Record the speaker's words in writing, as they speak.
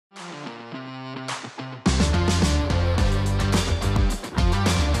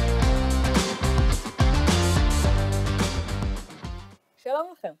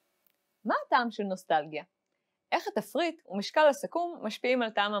מה הטעם של נוסטלגיה? איך התפריט ומשקל הסכו"ם משפיעים על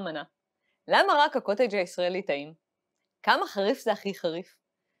טעם המנה? למה רק הקוטג' הישראלי טעים? כמה חריף זה הכי חריף?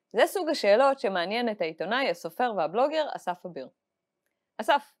 זה סוג השאלות שמעניין את העיתונאי, הסופר והבלוגר אסף אביר.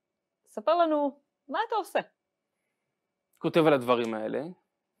 אסף, ספר לנו מה אתה עושה. כותב על הדברים האלה.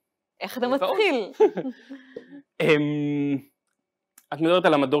 איך אתה מתחיל? את מדברת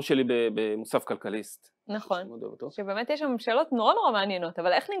על המדור שלי במוסף כלכליסט. נכון, שבאמת יש שם שאלות נורא נורא מעניינות,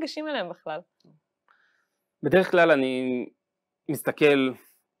 אבל איך ניגשים אליהם בכלל? בדרך כלל אני מסתכל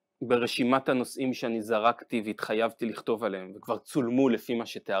ברשימת הנושאים שאני זרקתי והתחייבתי לכתוב עליהם, וכבר צולמו לפי מה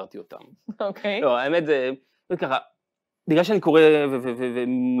שתיארתי אותם. אוקיי. לא, האמת זה ככה, בגלל שאני קורא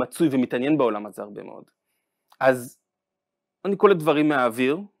ומצוי ומתעניין בעולם הזה הרבה מאוד, אז אני קולט דברים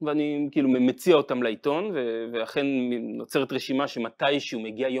מהאוויר, ואני כאילו מציע אותם לעיתון, ואכן נוצרת רשימה שמתישהו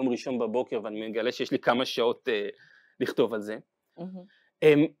מגיע יום ראשון בבוקר, ואני מגלה שיש לי כמה שעות לכתוב על זה.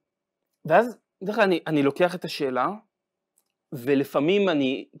 ואז דרך כלל אני לוקח את השאלה, ולפעמים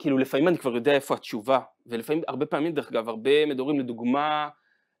אני כבר יודע איפה התשובה, ולפעמים, הרבה פעמים דרך אגב, הרבה מדורים לדוגמה,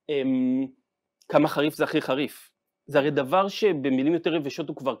 כמה חריף זה הכי חריף. זה הרי דבר שבמילים יותר יבשות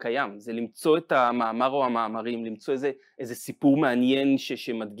הוא כבר קיים, זה למצוא את המאמר או המאמרים, למצוא איזה סיפור מעניין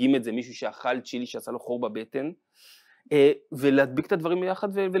שמדגים את זה, מישהו שאכל צ'ילי שעשה לו חור בבטן, ולהדביק את הדברים ביחד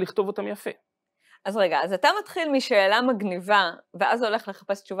ולכתוב אותם יפה. אז רגע, אז אתה מתחיל משאלה מגניבה, ואז הולך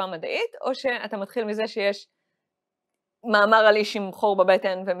לחפש תשובה מדעית, או שאתה מתחיל מזה שיש מאמר על איש עם חור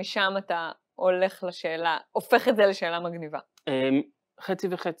בבטן, ומשם אתה הולך לשאלה, הופך את זה לשאלה מגניבה? חצי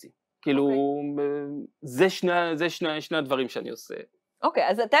וחצי. כאילו, זה שני הדברים שאני עושה. אוקיי,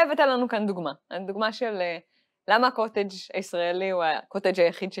 אז אתה הבאת לנו כאן דוגמה. הדוגמה של למה הקוטג' הישראלי הוא הקוטג'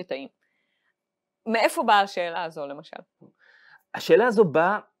 היחיד שטעים. מאיפה באה השאלה הזו, למשל? השאלה הזו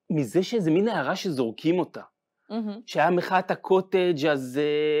באה מזה שזה מין הערה שזורקים אותה. שהיה מחאת הקוטג' אז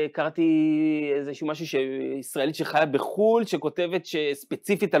קראתי איזשהו משהו שישראלית שחיה בחול, שכותבת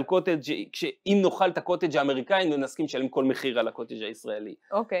שספציפית על קוטג' שאם נאכל את הקוטג' האמריקאי, נסכים לשלם כל מחיר על הקוטג' הישראלי.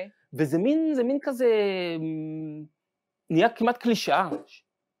 אוקיי. וזה מין כזה, נהיה כמעט קלישאה.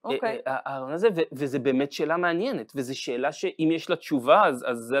 אוקיי. וזה באמת שאלה מעניינת, וזו שאלה שאם יש לה תשובה,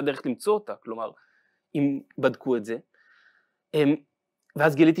 אז זה הדרך למצוא אותה, כלומר, אם בדקו את זה.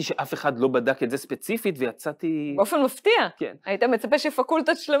 ואז גיליתי שאף אחד לא בדק את זה ספציפית, ויצאתי... באופן מפתיע. כן. היית מצפה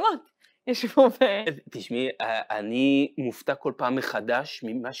שפקולטות שלמות ישבו תשמעי, אני מופתע כל פעם מחדש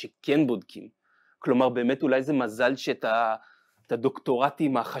ממה שכן בודקים. כלומר, באמת אולי זה מזל שאת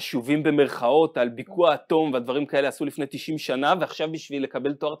הדוקטורטים החשובים במרכאות, על ביקוע אטום והדברים כאלה עשו לפני 90 שנה, ועכשיו בשביל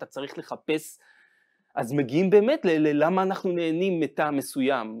לקבל תואר אתה צריך לחפש, אז מגיעים באמת ללמה אנחנו נהנים מטעם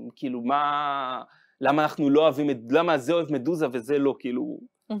מסוים, כאילו למה אנחנו לא אוהבים, למה זה אוהב מדוזה וזה לא, כאילו...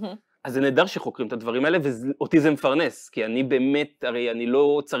 אז זה נהדר שחוקרים את הדברים האלה, ואותי זה מפרנס, כי אני באמת, הרי אני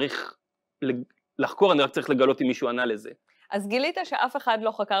לא צריך לחקור, אני רק צריך לגלות אם מישהו ענה לזה. אז גילית שאף אחד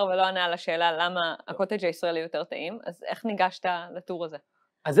לא חקר ולא ענה על השאלה למה הקוטג' הישראלי יותר טעים, אז איך ניגשת לטור הזה?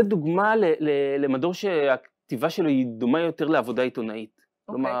 אז זו דוגמה למדור שהכתיבה שלו היא דומה יותר לעבודה עיתונאית.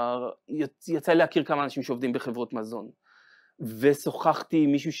 כלומר, יצא להכיר כמה אנשים שעובדים בחברות מזון. ושוחחתי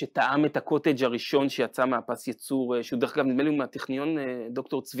עם מישהו שטעם את הקוטג' הראשון שיצא מהפס יצור, שהוא דרך אגב נדמה לי מהטכניון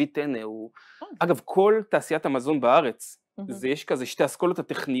דוקטור צבי טנא, אגב כל תעשיית המזון בארץ, יש כזה שתי אסכולות,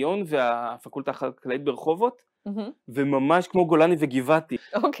 הטכניון והפקולטה החקלאית ברחובות, וממש כמו גולני וגבעתי.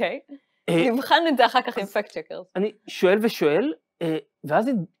 אוקיי, נבחן את זה אחר כך עם פקט צ'קרס. אני שואל ושואל,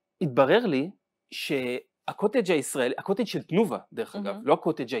 ואז התברר לי שהקוטג' הישראלי, הקוטג' של תנובה דרך אגב, לא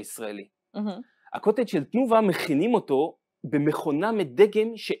הקוטג' הישראלי, הקוטג' של תנובה מכינים אותו במכונה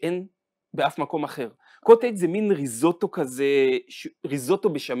מדגם שאין באף מקום אחר. קוטג' זה מין ריזוטו כזה, ריזוטו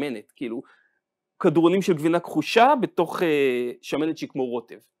בשמנת, כאילו כדורונים של גבינה כחושה בתוך שמנת שהיא כמו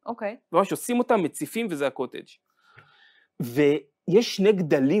רוטב. אוקיי. ממש עושים אותם, מציפים וזה הקוטג'. ויש שני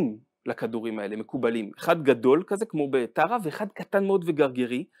גדלים לכדורים האלה, מקובלים. אחד גדול כזה כמו בטרה, ואחד קטן מאוד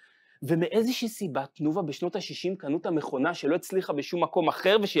וגרגרי, ומאיזושהי סיבה תנובה בשנות ה-60 קנו את המכונה שלא הצליחה בשום מקום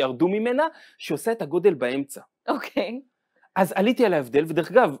אחר ושירדו ממנה, שעושה את הגודל באמצע. אוקיי. אז עליתי על ההבדל,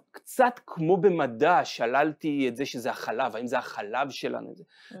 ודרך אגב, קצת כמו במדע, שללתי את זה שזה החלב, האם זה החלב שלנו.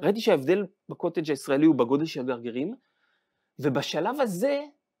 ראיתי שההבדל בקוטג' הישראלי הוא בגודל של גרגרים, ובשלב הזה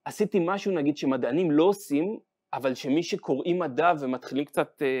עשיתי משהו, נגיד, שמדענים לא עושים, אבל שמי שקוראים מדע ומתחילים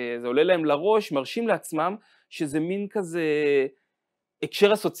קצת, זה עולה להם לראש, מרשים לעצמם, שזה מין כזה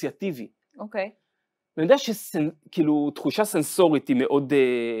הקשר אסוציאטיבי. אוקיי. ואני יודע שכאילו תחושה סנסורית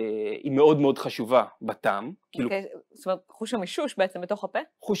היא מאוד מאוד חשובה בטעם. אוקיי, זאת אומרת, חוש המישוש בעצם בתוך הפה?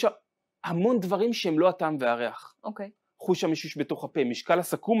 המון דברים שהם לא הטעם והריח. אוקיי. חוש המישוש בתוך הפה, משקל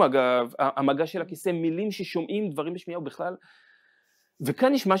הסכו"ם אגב, המגע של הכיסא, מילים ששומעים, דברים בשמיעה ובכלל.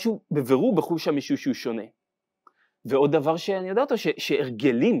 וכאן יש משהו בבירור בחוש המישהו שהוא שונה. ועוד דבר שאני יודע אותו,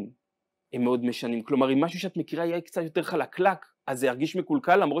 שהרגלים הם מאוד משנים. כלומר, אם משהו שאת מכירה יהיה קצת יותר חלקלק, אז זה ירגיש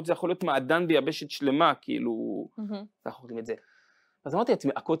מקולקל, למרות שזה יכול להיות מעדן ביבשת שלמה, כאילו, אנחנו יודעים את זה. אז אמרתי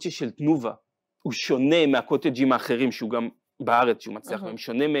לעצמי, הקוטג' של תנובה, הוא שונה מהקוטג'ים האחרים, שהוא גם בארץ, שהוא מצליח, הוא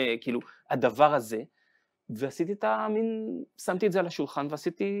שונה כאילו, הדבר הזה, ועשיתי את שמתי את זה על השולחן,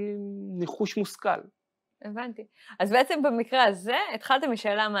 ועשיתי ניחוש מושכל. הבנתי. אז בעצם במקרה הזה, התחלת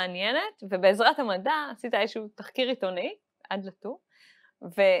משאלה מעניינת, ובעזרת המדע עשית איזשהו תחקיר עיתונאי, עד לטור,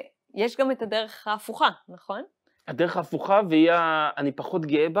 ויש גם את הדרך ההפוכה, נכון? הדרך ההפוכה, אני פחות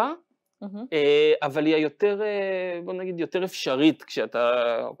גאה בה, אבל היא היותר, בוא נגיד, יותר אפשרית, כשאתה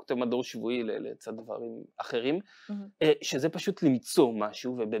כותב מדור שבועי לצד דברים אחרים, שזה פשוט למצוא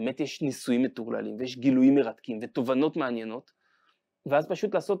משהו, ובאמת יש ניסויים מטורללים, ויש גילויים מרתקים, ותובנות מעניינות, ואז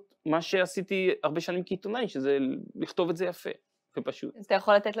פשוט לעשות מה שעשיתי הרבה שנים כעיתונאי, שזה לכתוב את זה יפה, ופשוט. אז אתה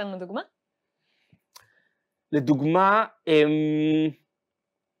יכול לתת לנו דוגמה? לדוגמה,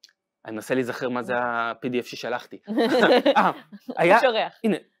 אני מנסה להיזכר מה זה ה-PDF ששלחתי.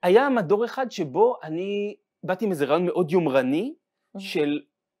 הנה, היה מדור אחד שבו אני באתי עם איזה רעיון מאוד יומרני, של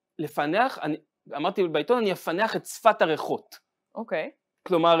לפענח, אמרתי בעיתון, אני אפענח את שפת הריחות. אוקיי.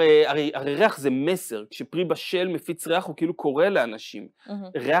 כלומר, הרי ריח זה מסר, כשפרי בשל מפיץ ריח הוא כאילו קורא לאנשים.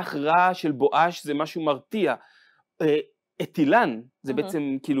 ריח רע של בואש זה משהו מרתיע. אתילן, זה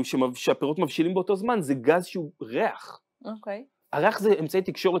בעצם כאילו שהפירות מבשילים באותו זמן, זה גז שהוא ריח. אוקיי. הריח זה אמצעי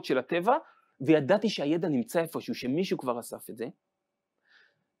תקשורת של הטבע, וידעתי שהידע נמצא איפשהו, שמישהו כבר אסף את זה.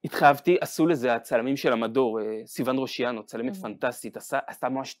 התחייבתי, עשו לזה הצלמים של המדור, סיוון רושיאנו, צלמת פנטסטית, עשתה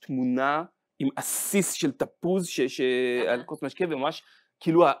ממש תמונה עם אסיס של תפוז על כוס משקה, וממש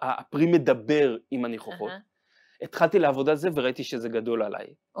כאילו הפרי מדבר עם הניחוחות. התחלתי לעבוד על זה וראיתי שזה גדול עליי.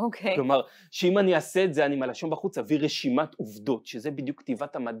 אוקיי. כלומר, שאם אני אעשה את זה, אני מלשון בחוץ, אביא רשימת עובדות, שזה בדיוק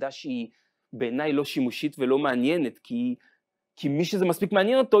כתיבת המדע שהיא בעיניי לא שימושית ולא מעניינת, כי מי שזה מספיק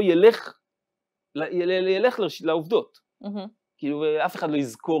מעניין אותו ילך לעובדות. כאילו, אף אחד לא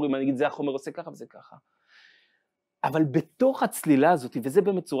יזכור אם אני אגיד, זה החומר עושה ככה וזה ככה. אבל בתוך הצלילה הזאת, וזה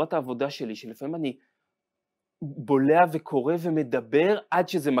באמת צורת העבודה שלי, שלפעמים אני בולע וקורא ומדבר עד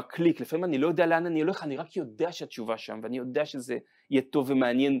שזה מקליק, לפעמים אני לא יודע לאן אני הולך, אני רק יודע שהתשובה שם, ואני יודע שזה יהיה טוב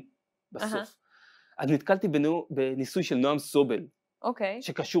ומעניין בסוף. אז נתקלתי בניסוי של נועם סובל,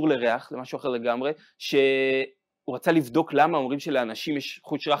 שקשור לריח, למשהו אחר לגמרי, שהוא רצה לבדוק למה אומרים שלאנשים יש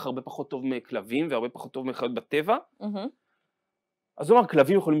חוש ריח הרבה פחות טוב מכלבים, והרבה פחות טוב מחיות בטבע. אז הוא אמר,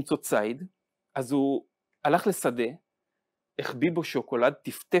 כלבים יכולים למצוא ציד, אז הוא הלך לשדה, החביא בו שוקולד,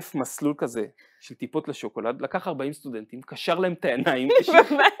 טפטף מסלול כזה של טיפות לשוקולד, לקח 40 סטודנטים, קשר להם את העיניים,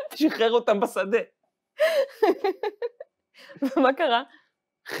 שחרר אותם בשדה. ומה קרה?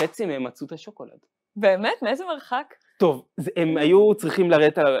 חצי מהם מצאו את השוקולד. באמת? מאיזה מרחק? טוב, הם היו צריכים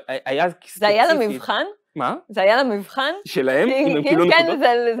לרדת, זה היה למבחן? מה? זה היה למבחן? שלהם? אם הם כאילו נקודות? כן,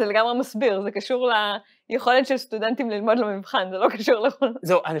 זה לגמרי מסביר, זה קשור ליכולת של סטודנטים ללמוד למבחן, זה לא קשור לכל...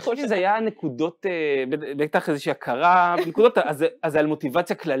 זהו, אני חושב שזה היה נקודות, בטח איזושהי הכרה, נקודות, אז על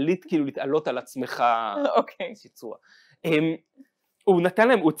מוטיבציה כללית, כאילו להתעלות על עצמך. אוקיי. הוא נתן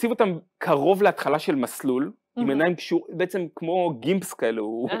להם, הוא הציב אותם קרוב להתחלה של מסלול, עם עיניים קשור, בעצם כמו גימפס כאלה,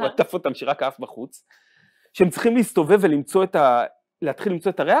 הוא עטף אותם שרק האף בחוץ, שהם צריכים להסתובב ולמצוא להתחיל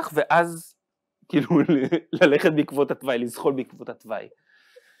למצוא את הריח, ואז כאילו ללכת בעקבות התוואי, לזחול בעקבות התוואי.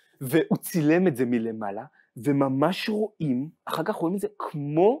 והוא צילם את זה מלמעלה, וממש רואים, אחר כך רואים את זה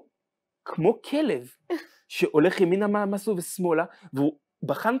כמו כלב, שהולך ימינה מהמסלול ושמאלה, והוא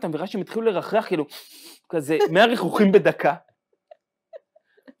בחן אותם וראה שהם התחילו לרחרח, כאילו, כזה, 100 ריחוכים בדקה.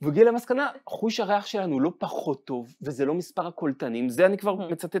 והוא הגיע למסקנה, חוש הריח שלנו לא פחות טוב, וזה לא מספר הקולטנים, זה אני כבר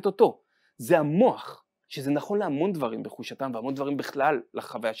מצטט אותו. זה המוח, שזה נכון להמון דברים בחושתם, והמון דברים בכלל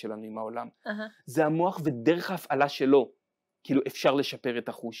לחוויה שלנו עם העולם. זה המוח ודרך ההפעלה שלו, כאילו אפשר לשפר את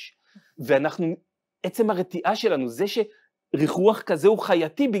החוש. ואנחנו, עצם הרתיעה שלנו, זה שריחוח כזה הוא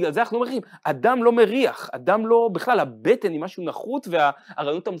חייתי, בגלל זה אנחנו אומרים, אדם לא מריח, אדם לא, בכלל הבטן היא משהו נחות,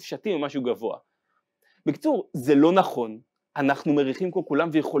 והרעיונות המופשטים הם משהו גבוה. בקיצור, זה לא נכון, אנחנו מריחים כמו כולם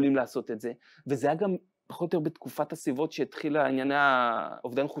ויכולים לעשות את זה, וזה היה גם פחות או יותר בתקופת הסביבות שהתחילה ענייני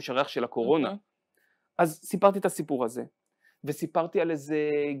האובדן חוש הריח של הקורונה. אז סיפרתי את הסיפור הזה, וסיפרתי על איזה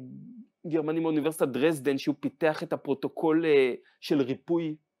גרמני מאוניברסיטת דרזדן, שהוא פיתח את הפרוטוקול של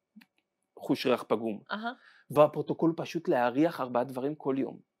ריפוי חוש ריח פגום. והפרוטוקול פשוט להריח 4 דברים כל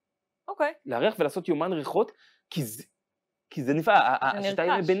יום. אוקיי. להריח ולעשות יומן ריחות, כי זה נפעל, השיטה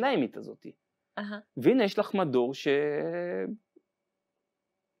היא הביניימית הזאת. והנה יש לך מדור שעשיתי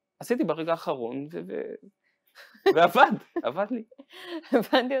ברגע האחרון, ועבד לי.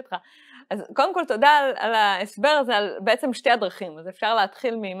 הבנתי אותך. אז קודם כל תודה על ההסבר הזה, על בעצם שתי הדרכים. אז אפשר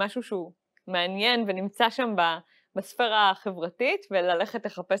להתחיל ממשהו שהוא מעניין ונמצא שם בספירה החברתית, וללכת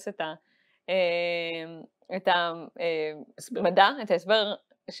לחפש את המדע, את ההסבר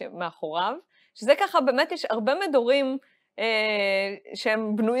מאחוריו, שזה ככה באמת יש הרבה מדורים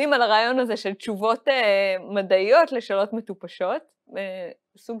שהם בנויים על הרעיון הזה של תשובות מדעיות לשאלות מטופשות,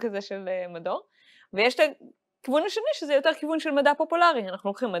 סוג כזה של מדור, ויש את הכיוון השני שזה יותר כיוון של מדע פופולרי, אנחנו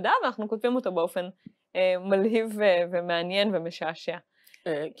לוקחים מדע ואנחנו כותבים אותו באופן מלהיב ומעניין ומשעשע.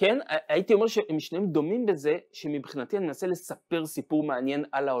 כן, הייתי אומר שהם שניהם דומים בזה שמבחינתי אני מנסה לספר סיפור מעניין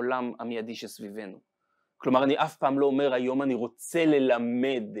על העולם המיידי שסביבנו. כלומר, אני אף פעם לא אומר היום אני רוצה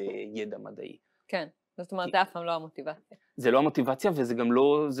ללמד ידע מדעי. כן, זאת אומרת, זה אף פעם לא המוטיבציה. זה לא המוטיבציה וזה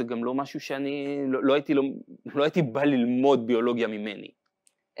גם לא משהו שאני, לא הייתי בא ללמוד ביולוגיה ממני.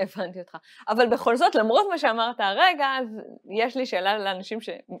 הבנתי אותך. אבל בכל זאת, למרות מה שאמרת הרגע, אז יש לי שאלה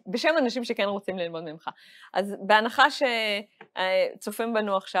בשם אנשים שכן רוצים ללמוד ממך. אז בהנחה שצופים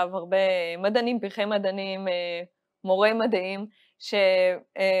בנו עכשיו הרבה מדענים, פרחי מדענים, מורי מדעים,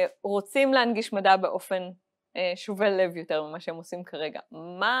 שרוצים להנגיש מדע באופן שובה לב יותר ממה שהם עושים כרגע.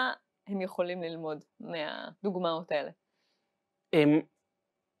 מה הם יכולים ללמוד מהדוגמאות האלה?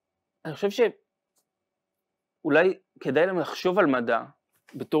 אני חושב שאולי כדאי להם לחשוב על מדע,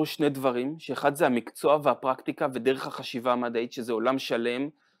 בתור שני דברים, שאחד זה המקצוע והפרקטיקה ודרך החשיבה המדעית, שזה עולם שלם,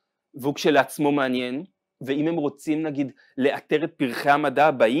 והוא כשלעצמו מעניין, ואם הם רוצים נגיד לאתר את פרחי המדע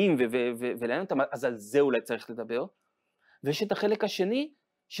הבאים ולעניין אותם, אז על זה אולי צריך לדבר. ויש את החלק השני,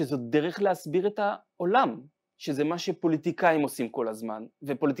 שזו דרך להסביר את העולם, שזה מה שפוליטיקאים עושים כל הזמן,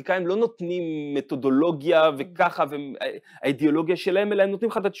 ופוליטיקאים לא נותנים מתודולוגיה וככה, והאידיאולוגיה שלהם, אלא הם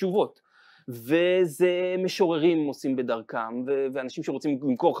נותנים לך את התשובות. וזה משוררים עושים בדרכם, ואנשים שרוצים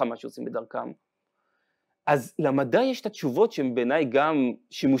למכור לך מה שעושים בדרכם. אז למדע יש את התשובות שהן בעיניי גם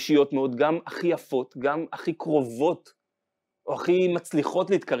שימושיות מאוד, גם הכי יפות, גם הכי קרובות, או הכי מצליחות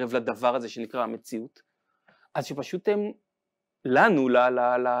להתקרב לדבר הזה שנקרא המציאות. אז שפשוט הם לנו,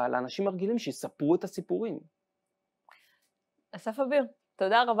 לאנשים הרגילים, שיספרו את הסיפורים. אסף אביר,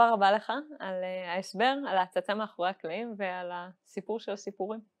 תודה רבה לך על ההסבר, על ההצצה מאחורי הקלעים ועל הסיפור של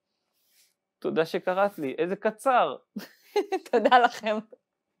הסיפורים. תודה שקראת לי, איזה קצר. תודה לכם.